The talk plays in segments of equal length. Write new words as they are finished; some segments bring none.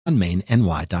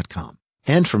mainny.com.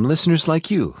 And from listeners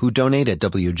like you who donate at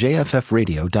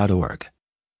wjffradio.org.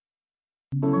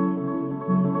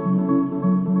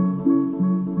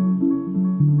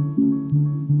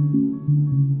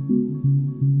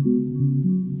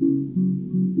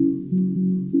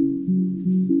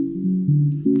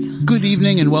 Good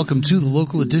evening and welcome to the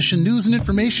Local Edition news and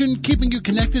information, keeping you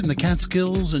connected in the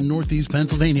Catskills and Northeast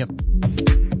Pennsylvania.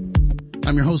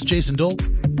 I'm your host, Jason Dole.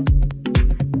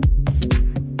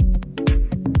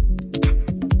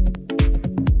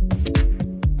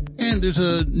 And there's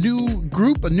a new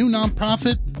group, a new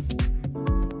nonprofit.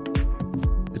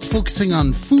 It's focusing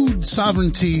on food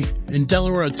sovereignty in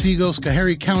Delaware, Otsego,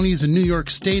 Schoharie counties, and New York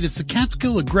State. It's the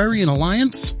Catskill Agrarian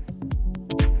Alliance.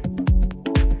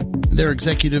 Their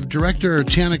executive director,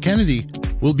 Tiana Kennedy,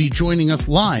 will be joining us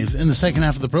live in the second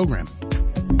half of the program.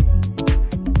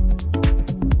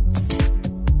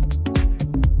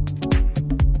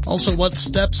 Also, what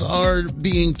steps are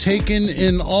being taken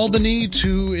in Albany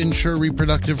to ensure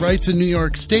reproductive rights in New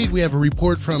York State? We have a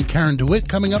report from Karen DeWitt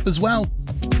coming up as well.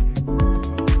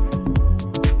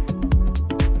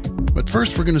 But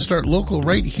first, we're going to start local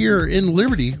right here in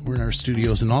Liberty, where our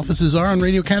studios and offices are on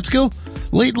Radio Catskill.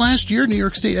 Late last year, New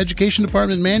York State Education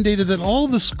Department mandated that all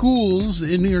the schools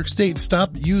in New York State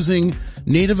stop using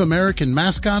Native American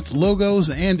mascots, logos,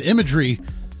 and imagery.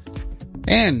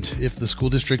 And if the school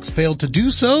districts failed to do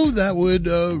so, that would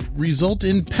result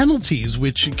in penalties,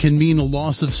 which can mean a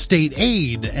loss of state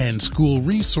aid and school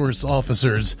resource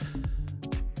officers.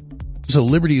 So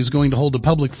Liberty is going to hold a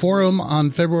public forum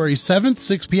on February 7th,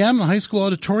 6 p.m. in the high school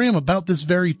auditorium about this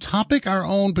very topic. Our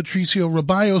own Patricio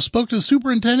Robayo spoke to the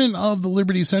superintendent of the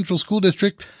Liberty Central School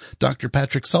District, Dr.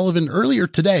 Patrick Sullivan, earlier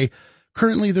today.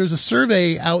 Currently, there's a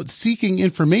survey out seeking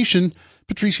information.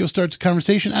 Patricio starts the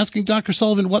conversation asking Dr.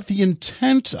 Sullivan what the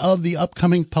intent of the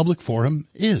upcoming public forum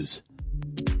is.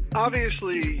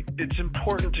 Obviously, it's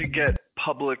important to get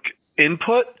public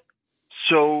input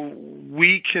so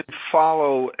we can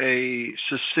follow a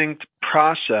succinct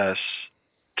process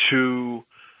to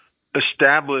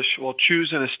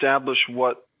choose and establish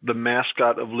what the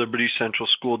mascot of Liberty Central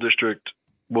School District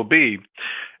will be.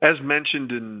 As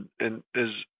mentioned in as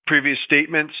previous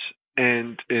statements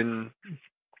and in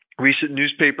recent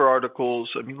newspaper articles,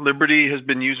 I mean, Liberty has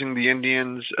been using the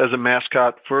Indians as a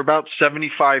mascot for about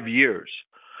 75 years.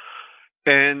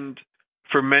 And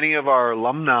for many of our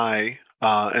alumni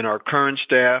and our current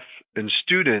staff and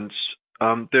students,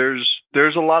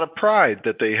 there's a lot of pride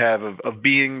that they have of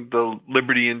being the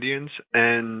Liberty Indians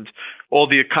and all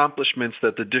the accomplishments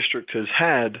that the district has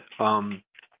had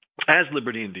as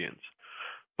Liberty Indians.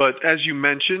 But as you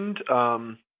mentioned,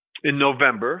 in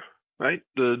November, right,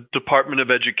 the Department of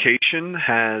Education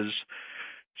has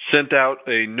sent out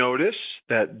a notice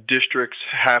that districts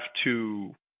have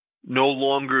to no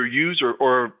longer use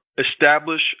or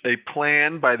establish a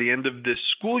plan by the end of this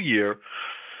school year,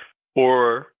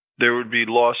 or there would be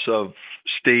loss of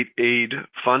state aid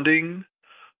funding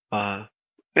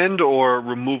and or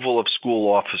removal of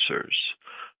school officers.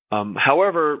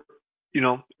 However,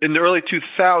 in the early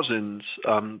 2000s,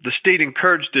 the state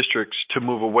encouraged districts to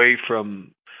move away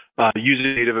from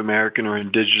using Native American or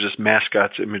indigenous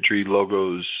mascots, imagery,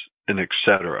 logos, and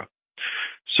etc.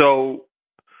 So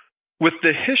with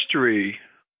the history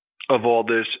of all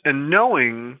this and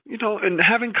knowing, and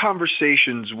having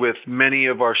conversations with many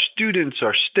of our students,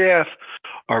 our staff,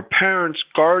 our parents,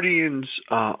 guardians,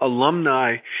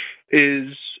 alumni, is,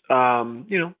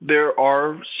 there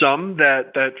are some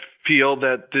that feel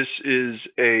that this is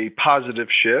a positive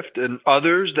shift and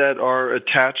others that are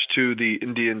attached to the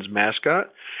Indians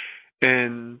mascot.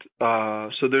 And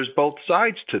so there's both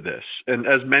sides to this. And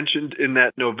as mentioned in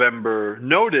that November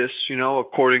notice,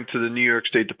 according to the New York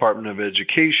State Department of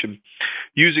Education,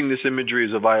 using this imagery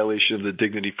is a violation of the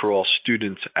Dignity for All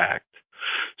Students Act.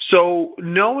 So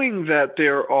knowing that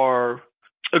there are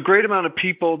a great amount of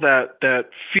people that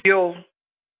feel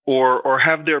or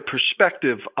have their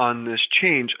perspective on this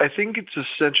change, I think it's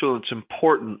essential, it's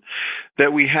important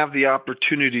that we have the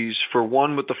opportunities for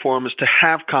one with the forum is to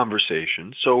have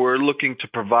conversations. So we're looking to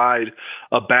provide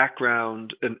a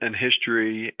background and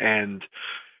history and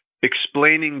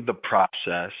explaining the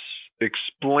process,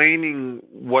 explaining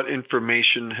what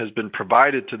information has been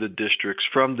provided to the districts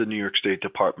from the New York State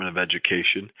Department of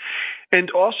Education, and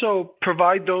also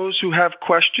provide those who have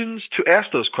questions to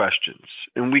ask those questions,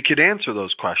 and we could answer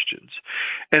those questions.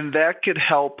 And that could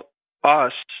help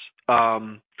us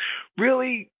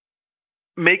really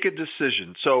make a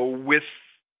decision. So with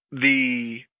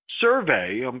the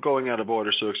survey, I'm going out of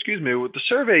order, so excuse me, what the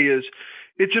survey is,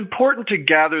 it's important to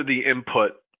gather the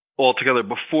input altogether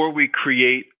before we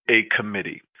create a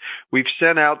committee. We've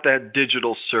sent out that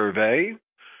digital survey,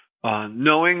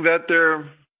 knowing that there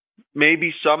may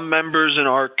be some members in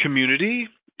our community,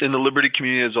 in the Liberty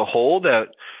community as a whole, that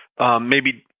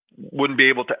maybe wouldn't be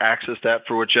able to access that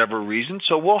for whichever reason.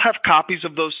 So we'll have copies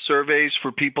of those surveys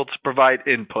for people to provide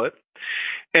input.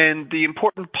 And the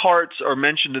important parts are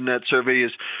mentioned in that survey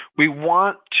is we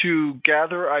want to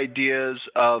gather ideas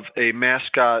of a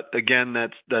mascot, again,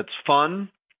 that's fun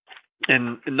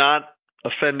and not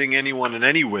offending anyone in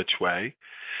any which way.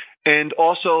 And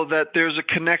also that there's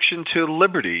a connection to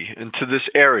Liberty and to this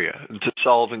area and to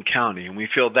Sullivan County. And we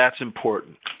feel that's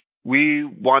important. We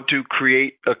want to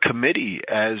create a committee,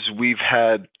 as we've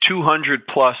had 200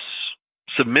 plus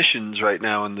submissions right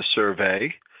now in the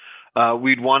survey.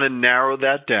 We'd want to narrow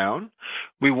that down.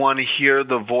 We want to hear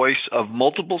the voice of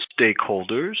multiple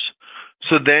stakeholders,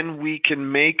 so then we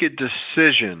can make a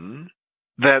decision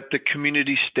that the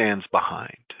community stands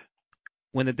behind.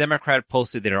 When the Democrat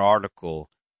posted their article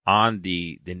on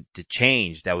the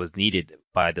change that was needed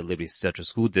by the Liberty Central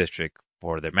School District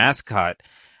for their mascot,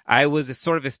 I was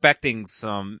sort of expecting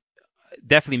some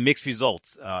definitely mixed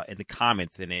results in the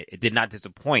comments, and it did not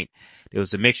disappoint. There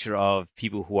was a mixture of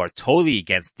people who are totally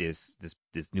against this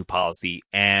new policy,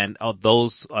 and a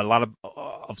lot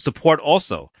of support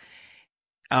also.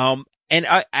 And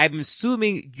I'm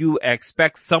assuming you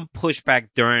expect some pushback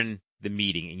during the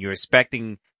meeting, and you're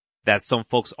expecting that some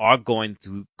folks are going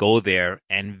to go there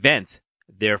and vent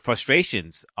their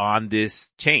frustrations on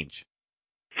this change.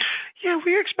 Yeah,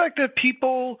 we expect that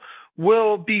people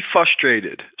will be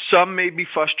frustrated. Some may be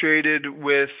frustrated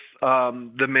with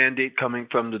the mandate coming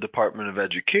from the Department of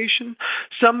Education.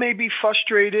 Some may be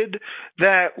frustrated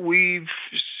that we've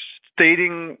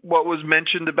stating what was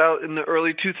mentioned about in the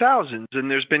early 2000s, and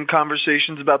there's been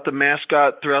conversations about the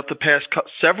mascot throughout the past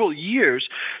several years.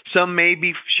 Some may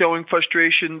be showing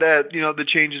frustration that, the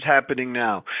change is happening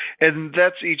now. And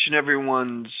that's each and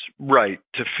everyone's right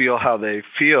to feel how they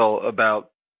feel about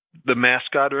the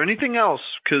mascot or anything else,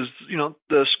 because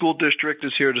the school district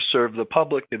is here to serve the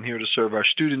public and here to serve our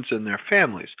students and their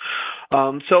families.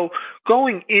 So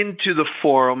going into the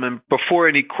forum and before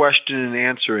any question and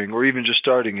answering or even just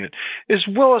starting it is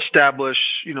we'll establish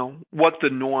what the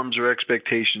norms or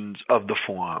expectations of the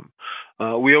forum.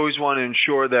 We always want to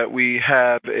ensure that we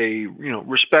have a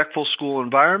respectful school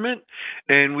environment,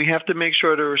 and we have to make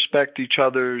sure to respect each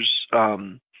other's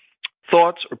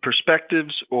thoughts or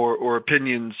perspectives or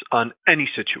opinions on any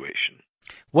situation.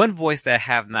 One voice that I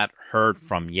have not heard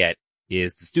from yet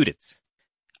is the students.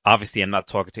 Obviously, I'm not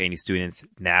talking to any students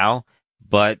now,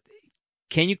 but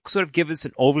can you sort of give us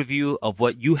an overview of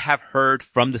what you have heard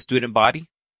from the student body?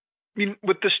 I mean,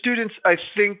 with the students, I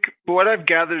think what I've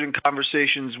gathered in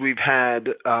conversations we've had,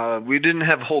 we didn't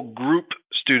have whole group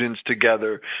students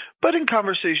together, but in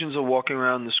conversations of walking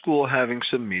around the school, having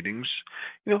some meetings,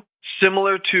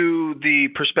 similar to the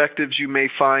perspectives you may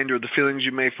find or the feelings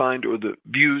you may find or the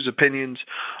views, opinions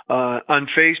on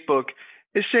Facebook,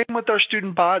 is same with our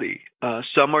student body.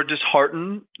 Some are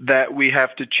disheartened that we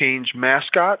have to change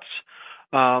mascots,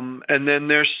 and then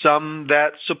there's some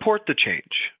that support the change.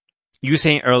 You were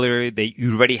saying earlier that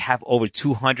you already have over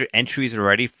 200 entries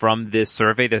already from this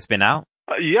survey that's been out?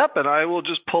 Yep, and I will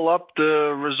just pull up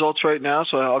the results right now.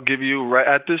 So I'll give you right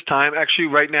at this time. Actually,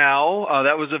 right now,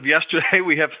 that was of yesterday.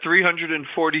 We have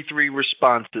 343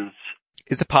 responses.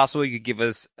 Is it possible you could give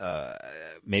us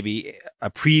maybe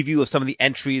a preview of some of the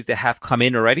entries that have come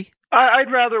in already?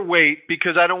 I'd rather wait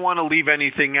because I don't want to leave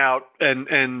anything out.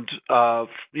 And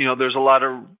there's a lot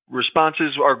of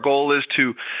responses. Our goal is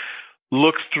to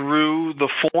look through the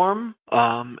form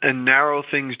and narrow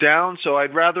things down. So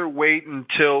I'd rather wait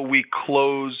until we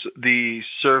close the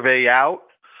survey out.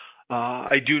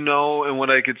 I do know, and what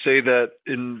I could say that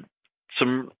in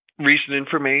some recent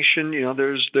information,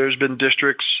 there's been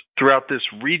districts throughout this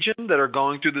region that are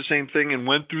going through the same thing and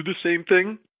went through the same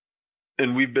thing.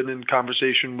 And we've been in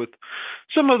conversation with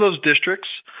some of those districts.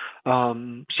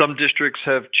 Some districts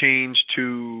have changed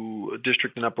to a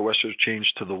district in Upper Westchester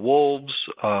changed to the Wolves,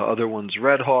 other ones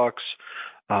Red Hawks.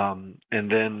 And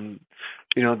then,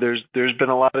 there's been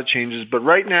a lot of changes. But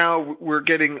right now we're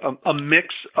getting a mix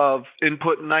of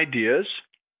input and ideas.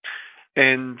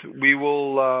 And we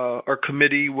will, our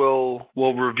committee will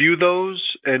review those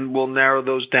and we'll narrow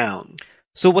those down.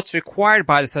 So what's required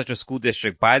by the Central School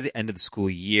District by the end of the school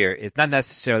year is not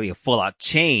necessarily a full-out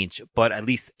change, but at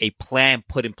least a plan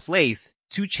put in place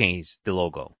to change the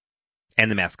logo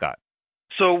and the mascot.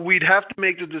 So we'd have to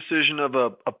make the decision of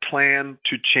a plan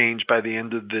to change by the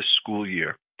end of this school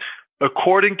year.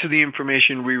 According to the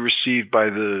information we received by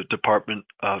the Department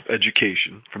of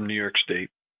Education from New York State,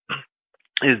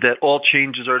 is that all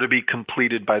changes are to be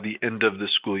completed by the end of the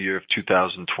school year of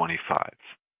 2025.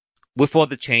 With all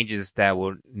the changes that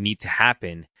will need to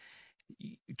happen,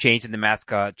 changing the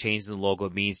mascot, changing the logo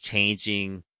means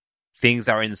changing things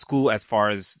that are in the school as far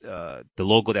as the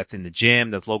logo that's in the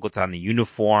gym, the logo that's on the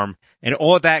uniform, and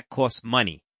all that costs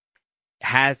money.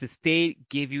 Has the state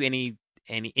give you any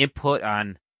input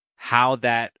on how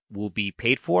that will be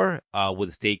paid for? Will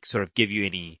the state sort of give you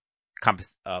any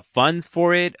funds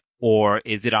for it, or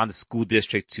is it on the school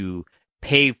district to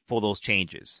pay for those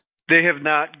changes? They have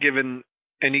not given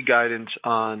any guidance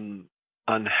on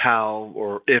how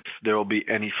or if there will be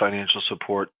any financial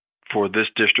support for this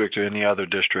district or any other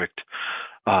district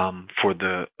for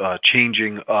the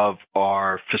changing of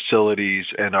our facilities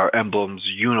and our emblems,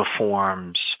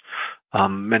 uniforms,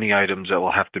 many items that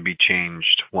will have to be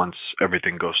changed once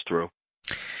everything goes through.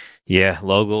 Yeah,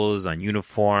 logos on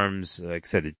uniforms, like I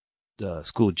said, the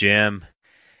school gym.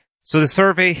 So the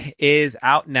survey is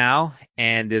out now,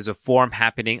 and there's a forum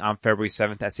happening on February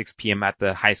 7th at 6 p.m. at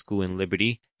the high school in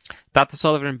Liberty. Dr.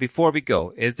 Sullivan, before we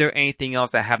go, is there anything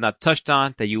else I have not touched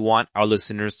on that you want our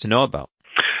listeners to know about?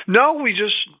 No, we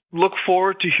just look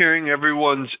forward to hearing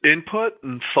everyone's input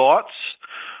and thoughts.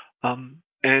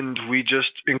 And we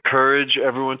just encourage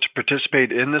everyone to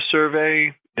participate in the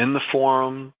survey, in the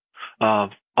forum,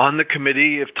 on the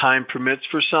committee if time permits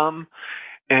for some.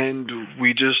 And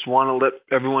we just want to let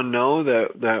everyone know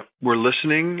that we're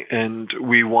listening, and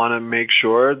we want to make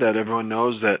sure that everyone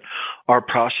knows that our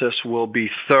process will be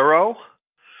thorough,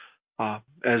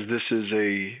 as this is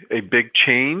a big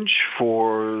change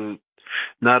for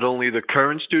not only the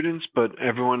current students, but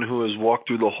everyone who has walked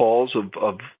through the halls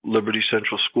of Liberty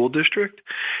Central School District.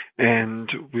 And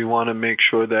we want to make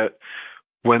sure that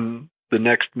when the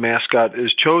next mascot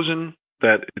is chosen,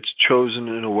 that it's chosen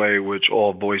in a way which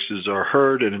all voices are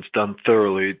heard and it's done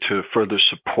thoroughly to further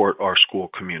support our school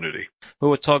community. We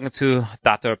were talking to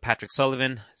Dr. Patrick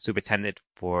Sullivan, Superintendent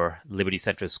for Liberty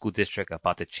Central School District,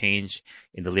 about the change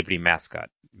in the Liberty mascot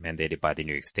mandated by the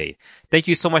New York State. Thank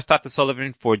you so much, Dr.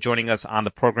 Sullivan, for joining us on the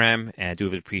program, and I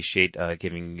do appreciate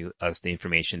giving us the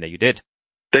information that you did.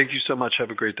 Thank you so much.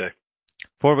 Have a great day.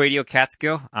 For Radio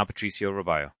Catskill, I'm Patricio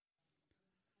Roballo.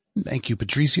 Thank you,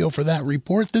 Patricio, for that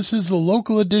report. This is the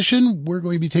local edition. We're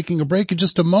going to be taking a break in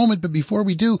just a moment, but before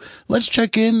we do, let's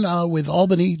check in with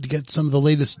Albany to get some of the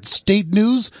latest state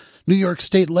news. New York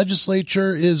State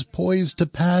Legislature is poised to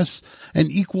pass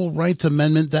an equal rights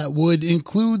amendment that would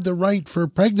include the right for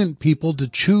pregnant people to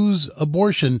choose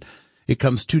abortion. It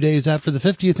comes 2 days after the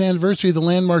 50th anniversary of the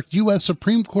landmark U.S.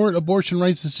 Supreme Court abortion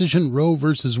rights decision Roe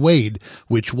v. Wade,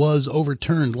 which was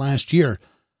overturned last year.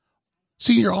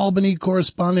 Senior Albany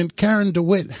correspondent Karen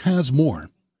DeWitt has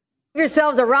more. Give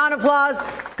yourselves a round of applause.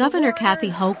 Governor Kathy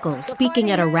Hochul,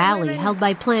 speaking at a rally held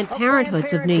by Planned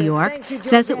Parenthoods of New York,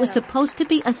 says it was supposed to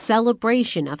be a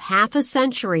celebration of half a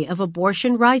century of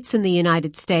abortion rights in the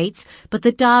United States, but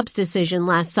the Dobbs decision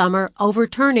last summer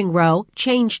overturning Roe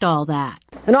changed all that.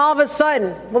 And all of a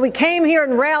sudden, what we came here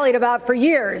and rallied about for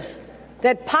years,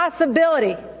 that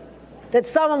possibility that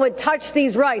someone would touch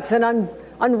these rights and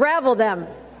unravel them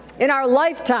in our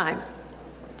lifetime,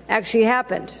 actually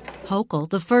happened. Hochul,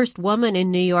 the first woman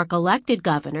in New York elected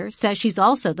governor, says she's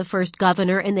also the first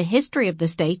governor in the history of the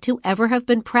state to ever have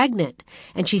been pregnant.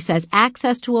 And she says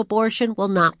access to abortion will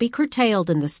not be curtailed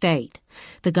in the state.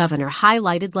 The governor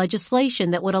highlighted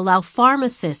legislation that would allow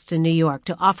pharmacists in New York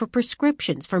to offer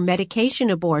prescriptions for medication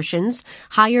abortions,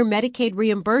 higher Medicaid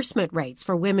reimbursement rates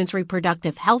for women's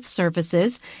reproductive health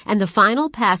services, and the final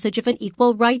passage of an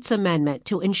equal rights amendment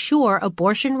to ensure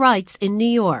abortion rights in New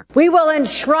York. We will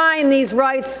enshrine these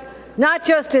rights not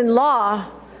just in law,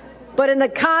 but in the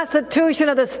Constitution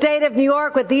of the state of New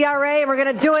York with the ERA, and we're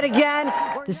going to do it again.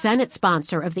 The Senate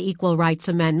sponsor of the Equal Rights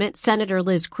Amendment, Senator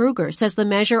Liz Krueger, says the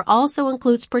measure also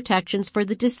includes protections for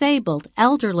the disabled,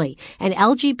 elderly, and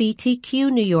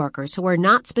LGBTQ New Yorkers who are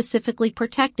not specifically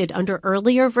protected under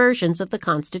earlier versions of the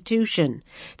Constitution.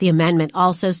 The amendment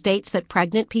also states that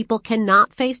pregnant people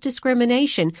cannot face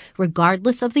discrimination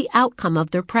regardless of the outcome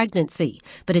of their pregnancy,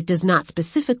 but it does not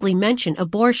specifically mention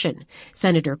abortion.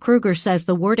 Senator Krueger says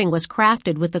the wording was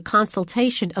crafted with the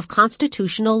consultation of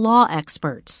constitutional law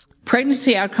experts.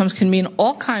 Pregnancy outcomes can mean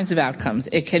all kinds of outcomes.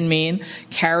 It can mean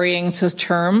carrying to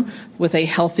term with a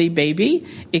healthy baby.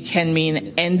 It can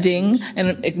mean ending,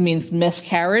 and it means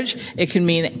miscarriage. It can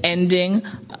mean ending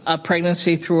a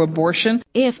pregnancy through abortion.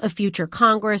 If a future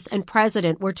Congress and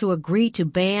president were to agree to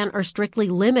ban or strictly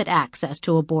limit access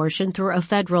to abortion through a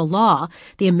federal law,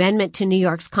 the amendment to New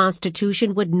York's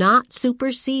Constitution would not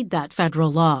supersede that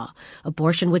federal law.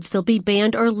 Abortion would still be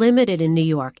banned or limited in New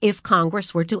York if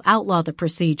Congress were to outlaw the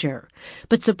procedure. measure.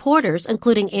 But supporters,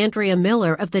 including Andrea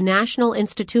Miller of the National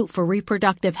Institute for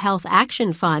Reproductive Health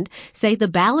Action Fund, say the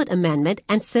ballot amendment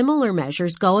and similar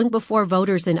measures going before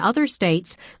voters in other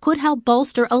states could help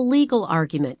bolster a legal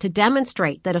argument to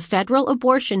demonstrate that a federal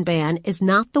abortion ban is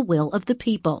not the will of the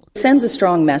people. It sends a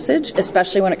strong message,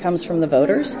 especially when it comes from the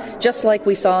voters, just like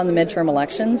we saw in the midterm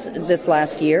elections this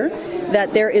last year,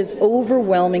 that there is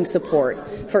overwhelming support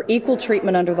for equal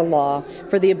treatment under the law,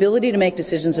 for the ability to make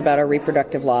decisions about our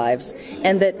reproductive lives,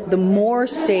 and that the more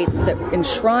states that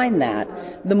enshrine that,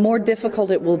 the more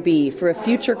difficult it will be for a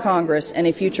future Congress and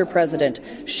a future president,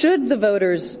 should the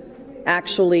voters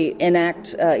actually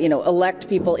elect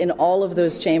people in all of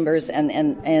those chambers and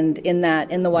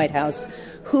in the White House,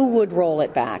 who would roll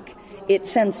it back. It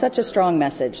sends such a strong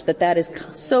message that is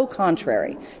so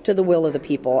contrary to the will of the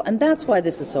people, and that's why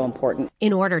this is so important.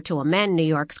 In order to amend New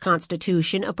York's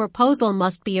Constitution, a proposal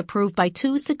must be approved by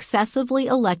 2 successively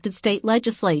elected state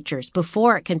legislatures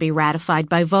before it can be ratified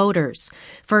by voters.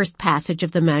 First passage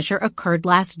of the measure occurred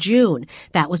last June.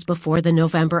 That was before the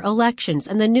November elections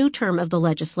and the new term of the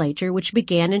legislature, which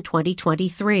began in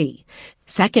 2023.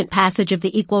 Second passage of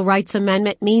the Equal Rights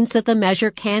Amendment means that the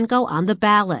measure can go on the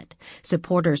ballot.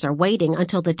 Supporters are waiting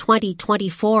until the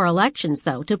 2024 elections,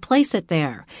 though, to place it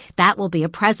there. That will be a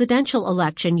presidential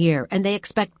election year, and they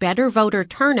expect better voter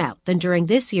turnout than during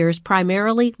this year's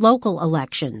primarily local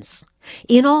elections.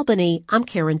 In Albany, I'm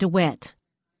Karen DeWitt.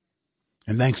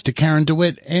 And thanks to Karen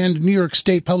DeWitt and New York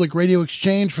State Public Radio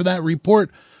Exchange for that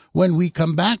report. When we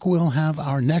come back, we'll have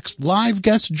our next live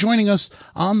guest joining us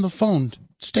on the phone.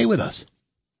 Stay with us.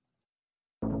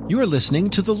 You're listening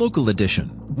to The Local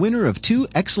Edition, winner of 2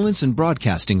 Excellence in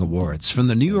Broadcasting Awards from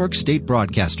the New York State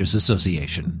Broadcasters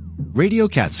Association. Radio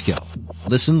Catskill.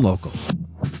 Listen local.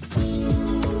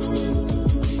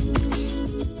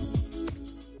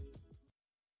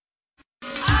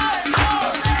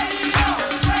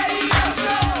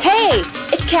 Hey,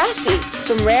 it's Cassie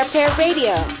from Rare Pair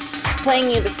Radio, playing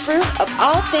you the fruit of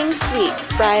all things sweet,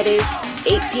 Fridays,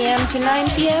 8 p.m. to 9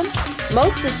 p.m.,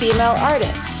 mostly female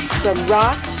artists, from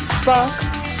rock, funk,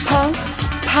 punk,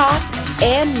 pop,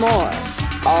 and more.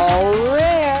 All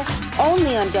rare,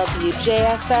 only on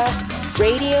WJFF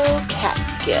Radio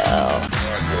Catskill.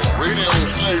 Radio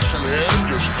station here,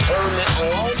 just turn it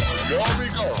on, y'all be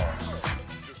gone.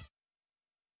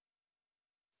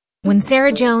 When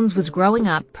Sarah Jones was growing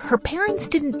up, her parents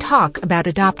didn't talk about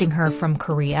adopting her from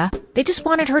Korea. They just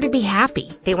wanted her to be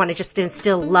happy. They want to just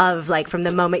instill love, like from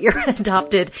the moment you're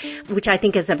adopted, which I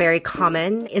think is a very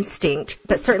common instinct.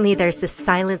 But certainly there's this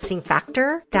silencing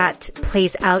factor that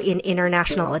plays out in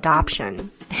international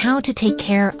adoption. How to take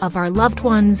care of our loved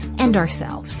ones and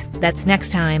ourselves. That's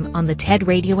next time on the TED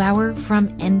Radio Hour from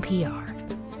NPR.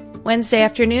 Wednesday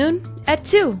afternoon at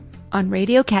 2 on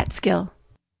Radio Catskill.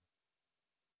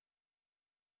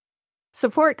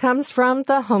 Support comes from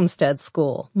the Homestead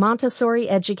School, Montessori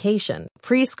education,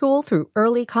 preschool through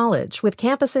early college with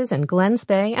campuses in Glens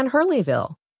Bay and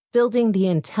Hurleyville, building the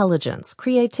intelligence,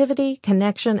 creativity,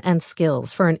 connection, and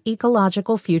skills for an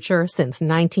ecological future since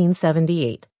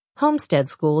 1978.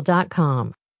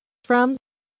 Homesteadschool.com. From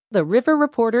the River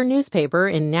Reporter newspaper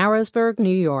in Narrowsburg, New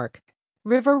York,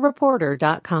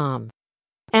 riverreporter.com.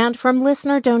 And from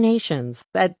listener donations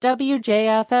at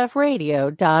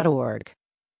wjffradio.org.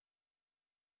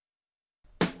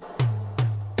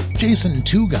 Jason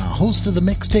Tuga, host of the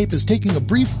mixtape, is taking a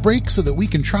brief break so that we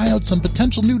can try out some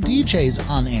potential new DJs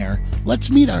on air. Let's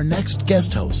meet our next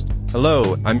guest host.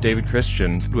 Hello, I'm David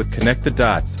Christian. With Connect the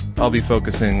Dots, I'll be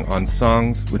focusing on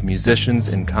songs with musicians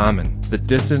in common. The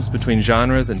distance between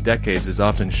genres and decades is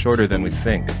often shorter than we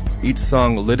think. Each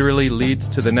song literally leads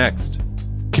to the next.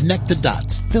 Connect the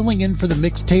Dots, filling in for the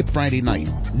mixtape Friday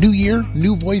night. New year,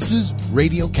 new voices,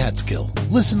 Radio Catskill.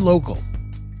 Listen local.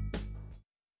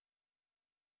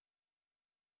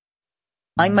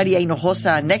 I'm Maria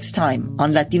Hinojosa. Next time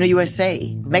on Latino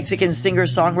USA, Mexican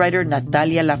singer-songwriter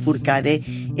Natalia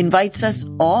Lafourcade invites us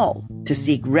all to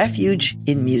seek refuge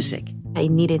in music. I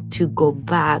needed to go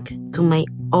back to my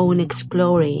own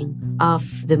exploring of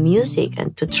the music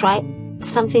and to try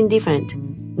something different,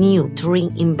 new, to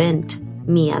reinvent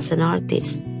me as an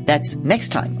artist. That's next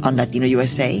time on Latino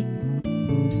USA.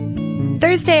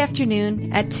 Thursday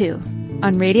afternoon at 2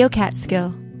 on Radio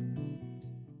Catskill.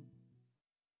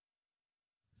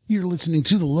 You're listening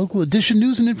to the Local Edition,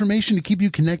 news and information to keep you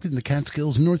connected in the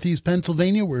Catskills, Northeast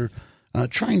Pennsylvania. We're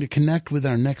trying to connect with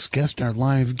our next guest, our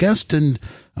live guest, and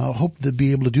hope to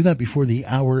be able to do that before the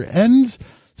hour ends.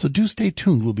 So do stay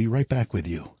tuned. We'll be right back with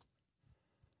you.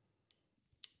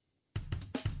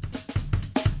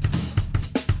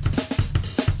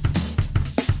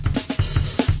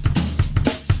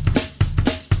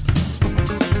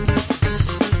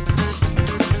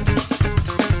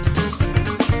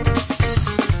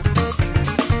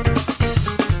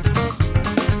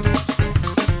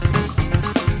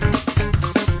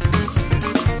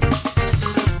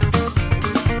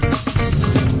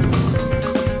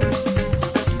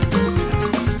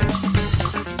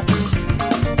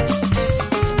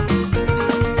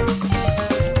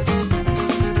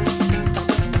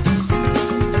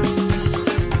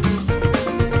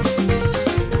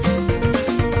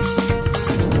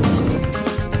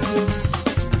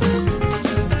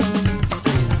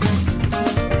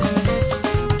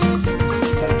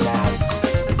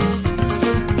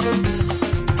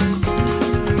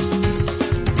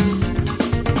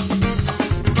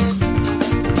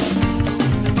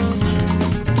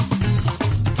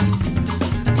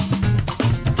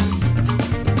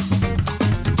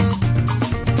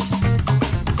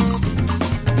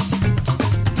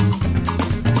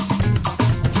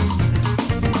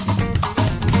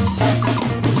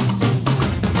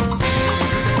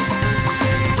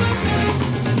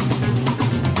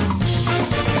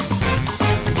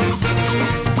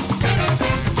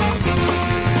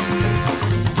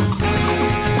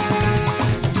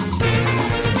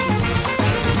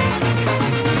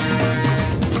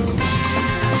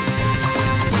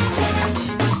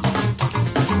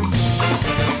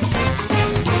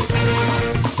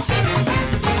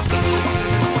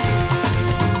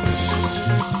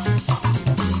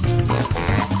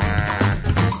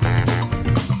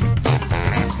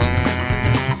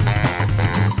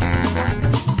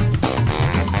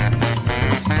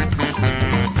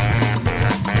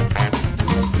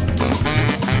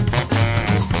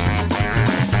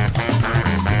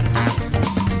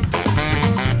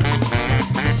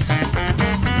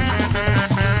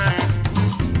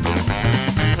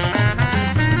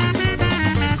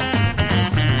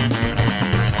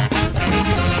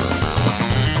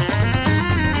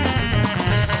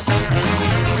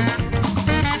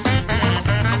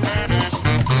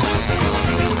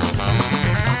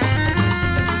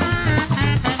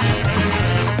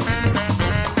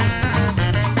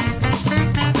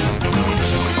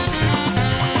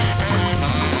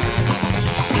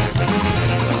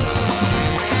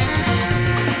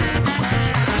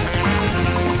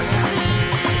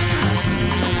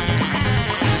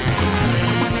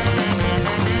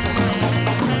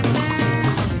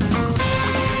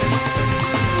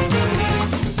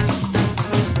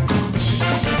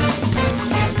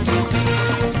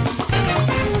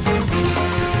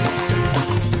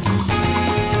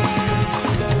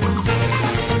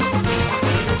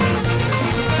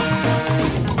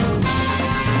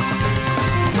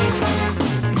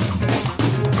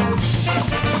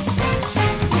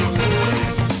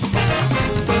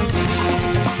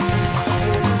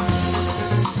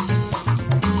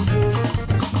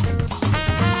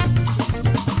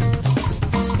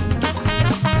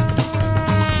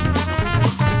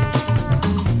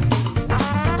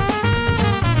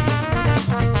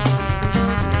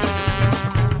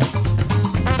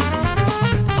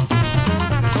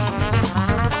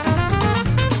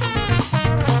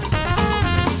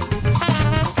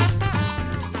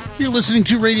 You're listening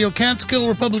to Radio Catskill,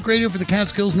 Republic Radio for the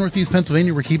Catskills, Northeast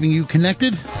Pennsylvania. We're keeping you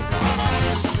connected.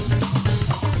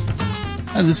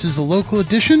 And this is the local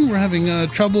edition. We're having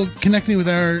trouble connecting with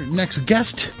our next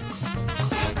guest.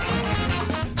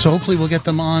 So hopefully we'll get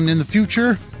them on in the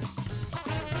future.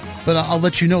 But I'll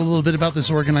let you know a little bit about this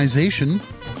organization.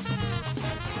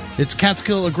 It's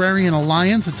Catskill Agrarian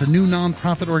Alliance. It's a new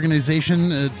nonprofit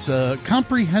organization. It's a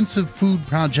comprehensive food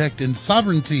project in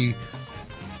sovereignty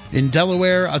in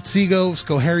Delaware, Otsego,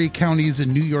 Schoharie counties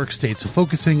in New York State. So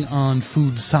focusing on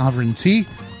food sovereignty.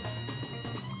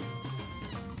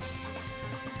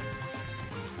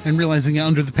 And realizing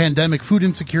under the pandemic, food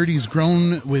insecurity has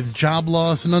grown with job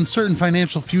loss and uncertain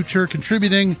financial future,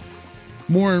 contributing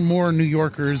more and more New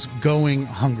Yorkers going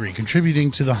hungry,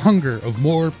 contributing to the hunger of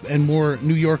more and more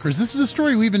New Yorkers. This is a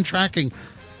story we've been tracking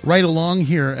right along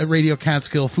here at Radio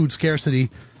Catskill, food scarcity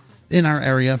in our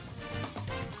area.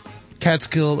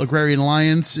 Catskill Agrarian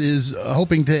Alliance is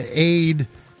hoping to aid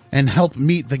and help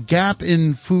meet the gap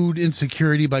in food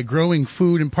insecurity by growing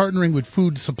food and partnering with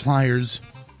food suppliers.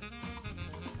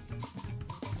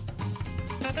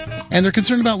 And they're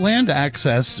concerned about land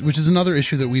access, which is another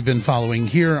issue that we've been following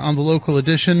here on the local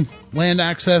edition. Land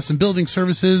access and building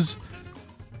services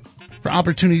for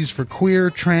opportunities for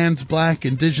queer, trans, black,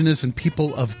 indigenous, and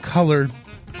people of color.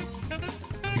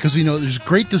 Because we know there's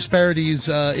great disparities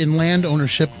in land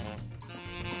ownership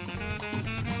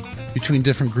between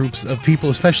different groups of people,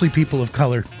 especially people of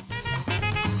color.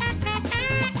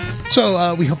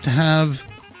 So we hope to have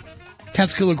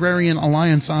Catskill Agrarian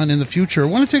Alliance on in the future. I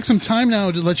want to take some time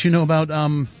now to let you know about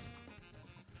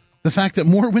the fact that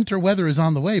more winter weather is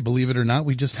on the way, believe it or not.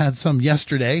 We just had some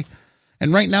yesterday.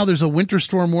 And right now there's a winter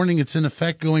storm warning. It's in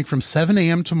effect going from 7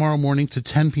 a.m. tomorrow morning to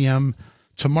 10 p.m.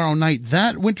 tomorrow night.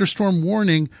 That winter storm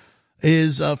warning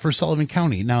is for Sullivan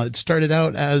County. Now, it started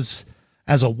out as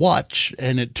a watch,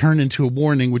 and it turned into a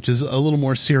warning, which is a little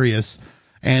more serious.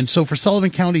 And so for Sullivan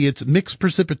County, it's mixed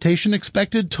precipitation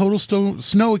expected, total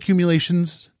snow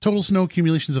accumulations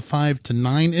of 5 to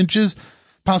 9 inches,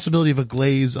 possibility of a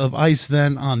glaze of ice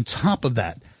then on top of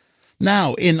that.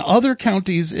 Now, in other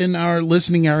counties in our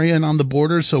listening area and on the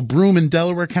border, so Broome and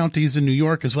Delaware counties in New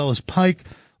York, as well as Pike,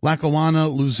 Lackawanna,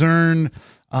 Luzerne,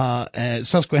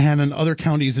 Susquehanna, and other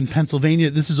counties in Pennsylvania,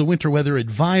 this is a winter weather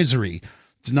advisory.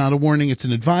 It's not a warning, it's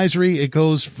an advisory. It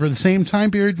goes for the same time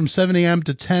period from 7 a.m.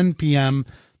 to 10 p.m.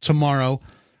 tomorrow.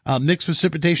 Mixed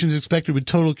precipitation is expected with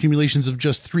total accumulations of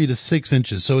just 3 to 6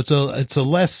 inches. So it's a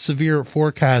less severe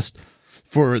forecast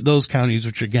for those counties,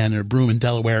 which again are Broome and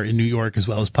Delaware in New York, as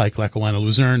well as Pike, Lackawanna,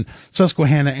 Luzerne,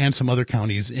 Susquehanna, and some other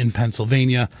counties in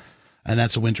Pennsylvania. And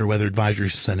that's a winter weather advisory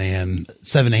from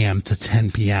 7 a.m. to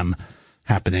 10 p.m.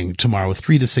 happening tomorrow with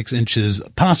 3 to 6 inches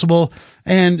possible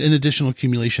and an additional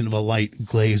accumulation of a light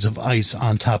glaze of ice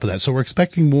on top of that. So we're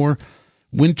expecting more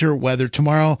winter weather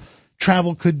tomorrow.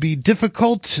 Travel could be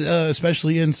difficult,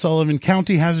 especially in Sullivan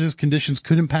County. Hazardous conditions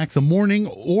could impact the morning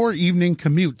or evening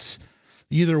commutes.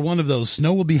 Either one of those.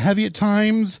 Snow will be heavy at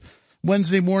times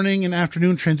Wednesday morning and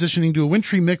afternoon, transitioning to a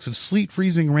wintry mix of sleet,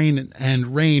 freezing rain,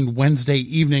 and rain Wednesday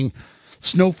evening.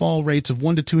 Snowfall rates of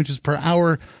 1 to 2 inches per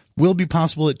hour will be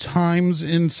possible at times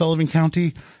in Sullivan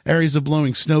County. Areas of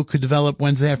blowing snow could develop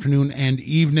Wednesday afternoon and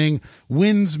evening.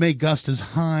 Winds may gust as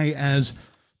high as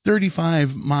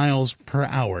 35 miles per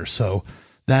hour. So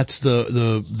that's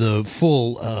the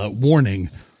full warning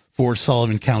for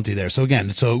Sullivan County there. So again,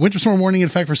 it's a winter storm warning in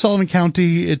effect for Sullivan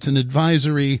County. It's an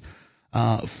advisory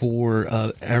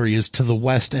for areas to the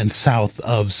west and south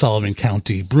of Sullivan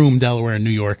County, Broome, Delaware, and New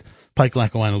York, Pike,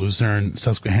 Lackawanna, Luzerne,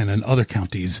 Susquehanna, and other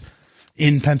counties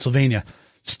in Pennsylvania.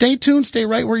 Stay tuned. Stay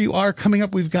right where you are. Coming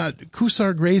up, we've got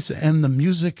Kusar Grace and the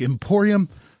Music Emporium,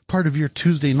 part of your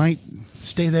Tuesday night.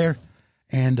 Stay there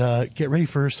and get ready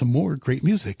for some more great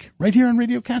music right here on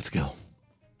Radio Catskill.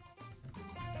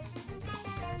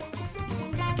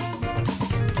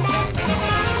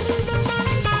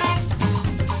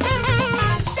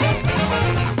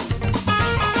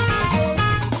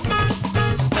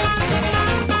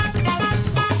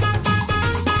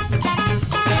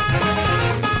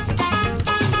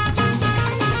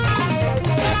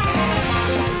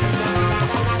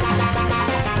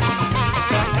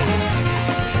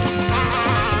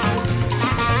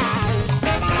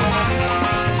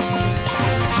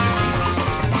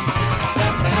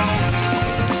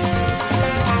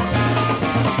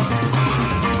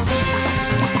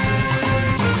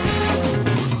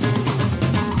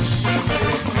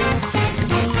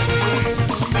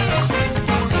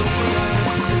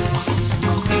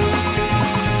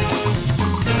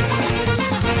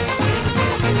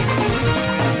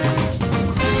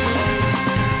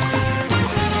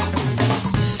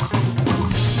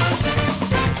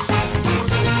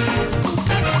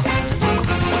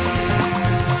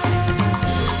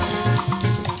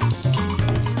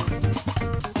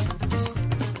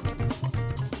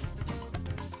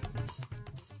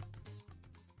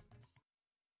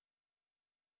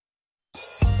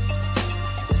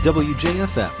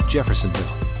 WJFF Jeffersonville,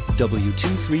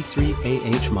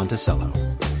 W233AH Monticello.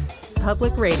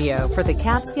 Public radio for the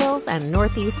Catskills and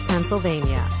Northeast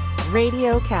Pennsylvania.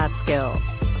 Radio Catskill.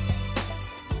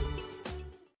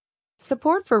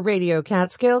 Support for Radio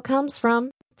Catskill comes from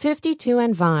 52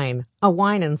 and Vine, a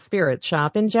wine and spirits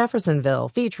shop in Jeffersonville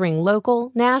featuring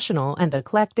local, national, and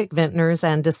eclectic vintners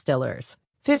and distillers.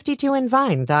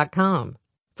 52andvine.com.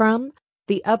 From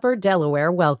the Upper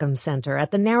Delaware Welcome Center at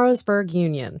the Narrowsburg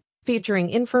Union, featuring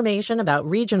information about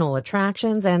regional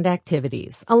attractions and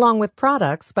activities, along with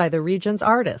products by the region's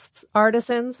artists,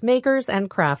 artisans, makers, and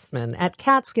craftsmen at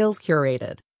Catskills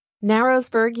Curated.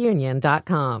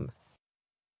 Narrowsburgunion.com.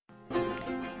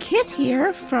 Kit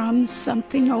here from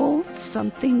Something Old,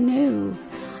 Something New.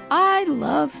 I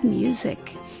love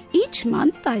music. Each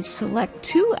month I select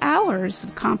 2 hours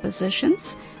of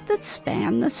compositions that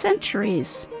span the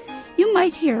centuries. You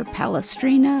might hear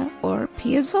Palestrina or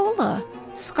Piazzolla,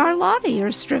 Scarlatti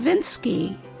or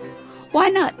Stravinsky. Why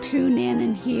not tune in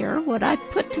and hear what I've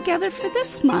put together for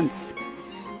this month?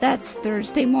 That's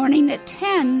Thursday morning at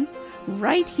 10,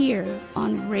 right here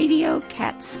on Radio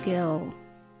Catskill.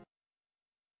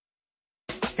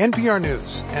 NPR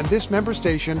News and this member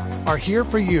station are here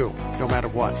for you, no matter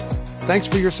what. Thanks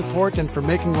for your support and for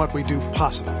making what we do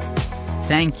possible.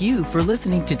 Thank you for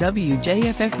listening to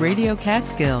WJFF Radio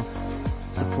Catskill.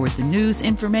 Support the news,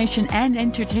 information, and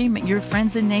entertainment your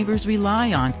friends and neighbors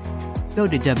rely on. Go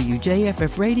to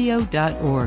WJFFradio.org.